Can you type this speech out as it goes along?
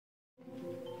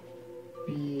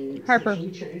be Harper,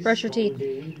 sexually chaste brush your while teeth. we're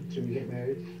dating till we get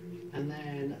married. And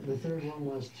then the third one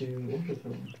was to work with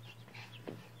them.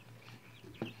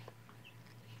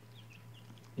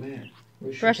 Man,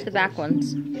 we should Brush take the back those.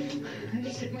 ones. I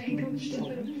just hit my ankle.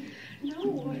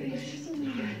 No, it's just a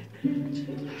little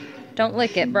bit. Don't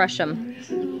lick it, brush them.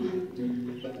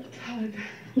 Tug.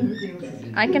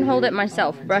 I can hold it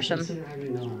myself. Brush them. Consider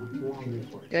having a long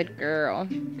report. Good girl.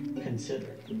 Consider,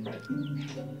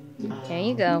 right? There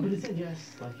you go. But it said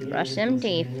yes, like, you Brush know, them and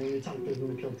teeth. then we talked to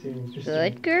the kill team, Christine.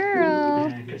 Good girl.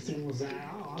 And Christine was like,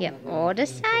 oh, Get I'm all the gonna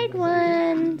side that's awesome.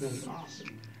 ones.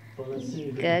 Well, let's see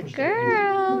if we can Good push that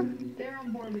over. girl. They're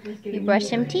on board with us You getting brush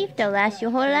them married. teeth, they'll last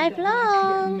your whole life Get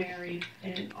long. married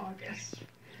in August.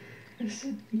 I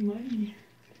said money.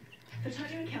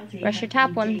 Tanya and Kelty Brush your have top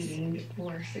been ones. dating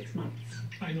for 6 months.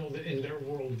 I know that in their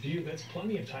worldview, that's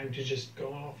plenty of time to just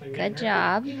go off and get Good married.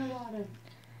 job. You know, a lot of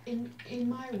in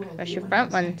my world. Brush your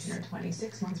front ones.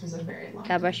 26 months was a very long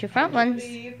Gotta brush your front ones.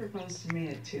 He proposed to me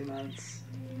at 2 months.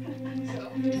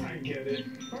 So, I get it.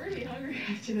 we're gonna be hungry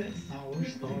after this. Oh, we're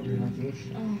starving after this.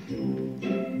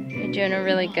 Oh. You're doing a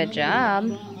really good job.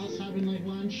 Us having like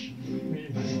lunch. We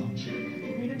didn't pack lunch.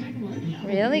 We didn't pack lunch.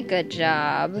 Really good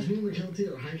job. If me and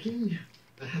Kelty are hiking,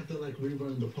 I have to like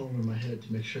rerun the poem in my head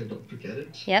to make sure I don't forget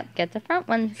it. Yep, get the front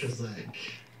ones. Cause like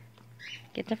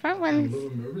Get the front I'm a ones.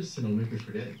 little nervous and it'll make me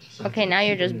forget. So I have Okay, to now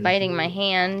you're keep just it biting in my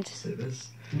hand. Say this,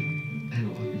 and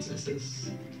I'll say this.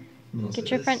 And I'll Get say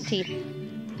your this. front teeth.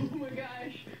 Oh my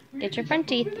gosh. Get your front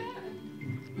teeth.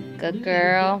 We Good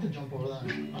girl. get to jump over that.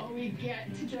 Oh, we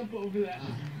get to jump over that.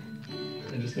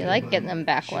 And just You get like by. getting them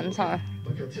back She'll ones, look huh? at-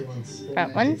 Look at two ones.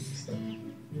 Front ones? Stuff.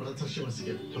 Well, that's how she wants to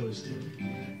get posed to.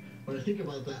 When I think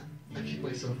about that, I kick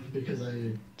myself because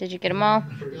I Did you get them all?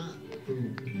 forgot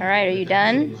food. Alright, are you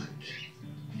done?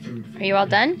 Are you all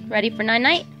done? Ready for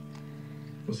night-night?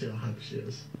 We'll see how happy she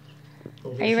is.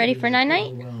 Are you ready for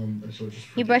night-night?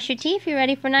 You brush your teeth? You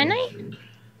ready for night-night?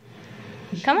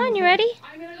 Come on, you ready?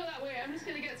 I'm gonna go that way. I'm just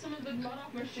gonna get some of the mud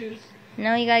off my shoes.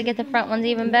 No, you gotta get the front ones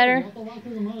even better.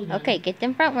 Okay, get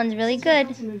them front ones really good.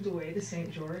 Since moved away to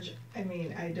St. George. I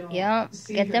mean, I don't Yep,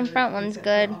 see get them her front ones except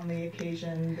good. on the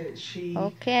occasion that she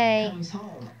Okay, comes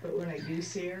home. But when I do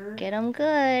see her, get them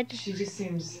good. she just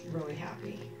seems really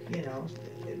happy, you know.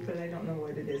 But I don't know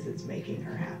what it is that's making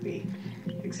her happy,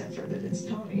 except for that it's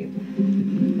Tony.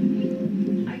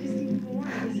 I just need more.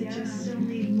 I just still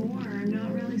need more. I'm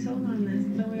not really sold on this.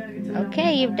 So we gotta get to know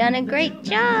Okay, each you've other. done a great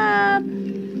job.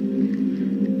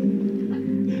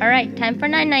 Alright, time for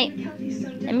night-night.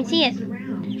 Let me see it.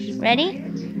 Ready?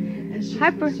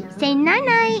 Harper, say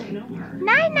night-night.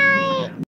 Night-night.